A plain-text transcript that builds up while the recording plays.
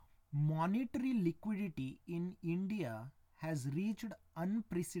Monetary liquidity in India has reached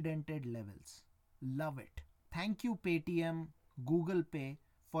unprecedented levels. Love it. Thank you, Paytm, Google Pay,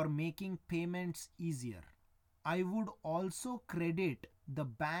 for making payments easier. I would also credit the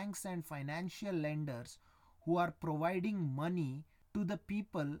banks and financial lenders who are providing money to the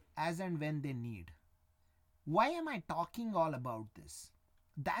people as and when they need. Why am I talking all about this?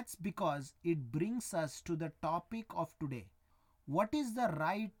 That's because it brings us to the topic of today. What is the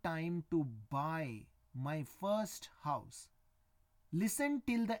right time to buy my first house? Listen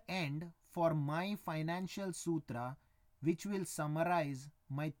till the end for my Financial Sutra, which will summarize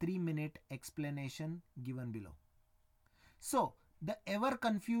my 3-minute explanation given below. So, the ever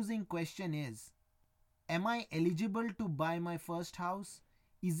confusing question is, am I eligible to buy my first house?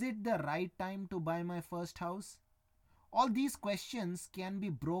 Is it the right time to buy my first house? All these questions can be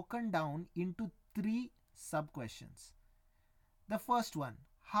broken down into 3 sub-questions. The first one,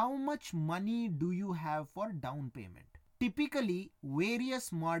 how much money do you have for down payment? Typically,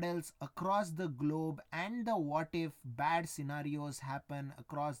 various models across the globe and the what if bad scenarios happen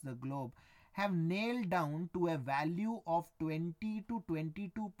across the globe have nailed down to a value of 20 to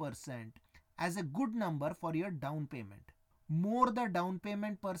 22% as a good number for your down payment. More the down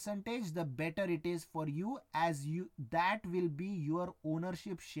payment percentage, the better it is for you, as that will be your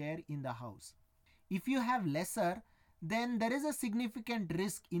ownership share in the house. If you have lesser, then there is a significant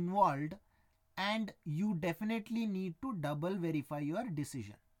risk involved and you definitely need to double verify your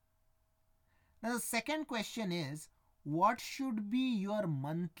decision. Now the second question is, what should be your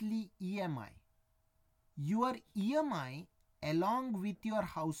monthly EMI? Your EMI along with your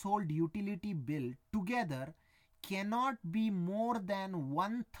household utility bill together cannot be more than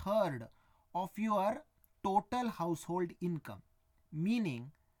 1/3 of your total household income.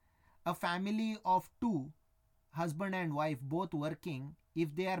 Meaning, a family of 2, husband and wife both working,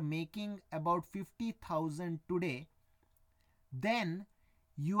 if they are making about 50,000 today, then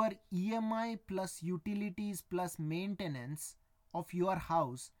your EMI plus utilities plus maintenance of your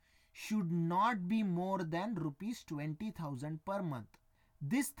house should not be more than rupees 20,000 per month.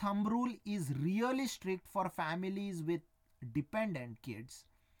 This thumb rule is really strict for families with dependent kids,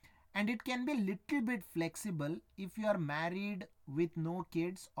 and it can be little bit flexible if you are married with no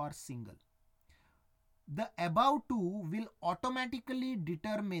kids or single. The above two will automatically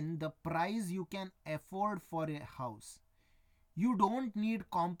determine the price you can afford for a house. You don't need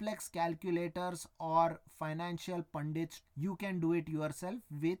complex calculators or financial pundits. You can do it yourself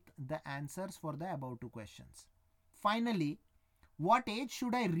with the answers for the above two questions. Finally, what age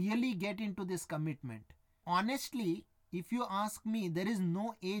should I really get into this commitment? Honestly, if you ask me, there is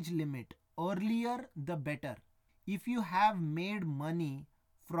no age limit. Earlier, the better. If you have made money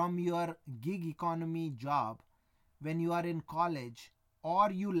from your gig economy job when you are in college,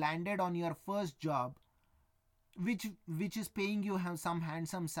 or you landed on your first job which is paying you some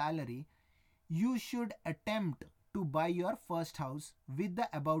handsome salary, you should attempt to buy your first house with the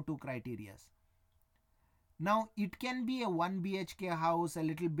above two criteria. Now it can be a 1 BHK house, a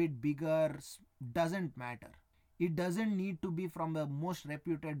little bit bigger, doesn't matter. It doesn't need to be from the most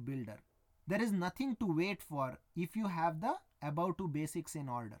reputed builder. There is nothing to wait for if you have the above two basics in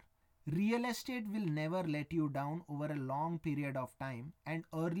order. Real estate will never let you down over a long period of time, and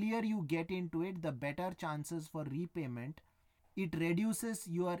earlier you get into it, the better chances for repayment. It reduces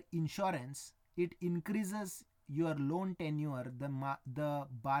your insurance, it increases your loan tenure, the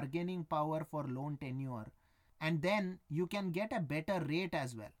bargaining power for loan tenure, and then you can get a better rate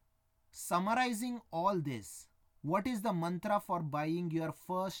as well. Summarizing all this, what is the mantra for buying your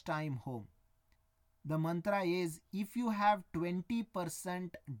first time home? The mantra is, if you have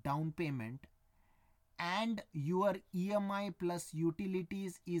 20% down payment and your EMI plus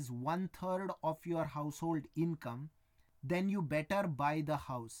utilities is 1/3 of your household income, then you better buy the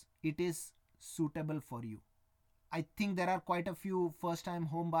house. It is suitable for you. I think there are quite a few first time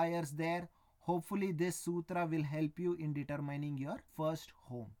home buyers there. Hopefully this sutra will help you in determining your first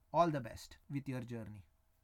home. All the best with your journey.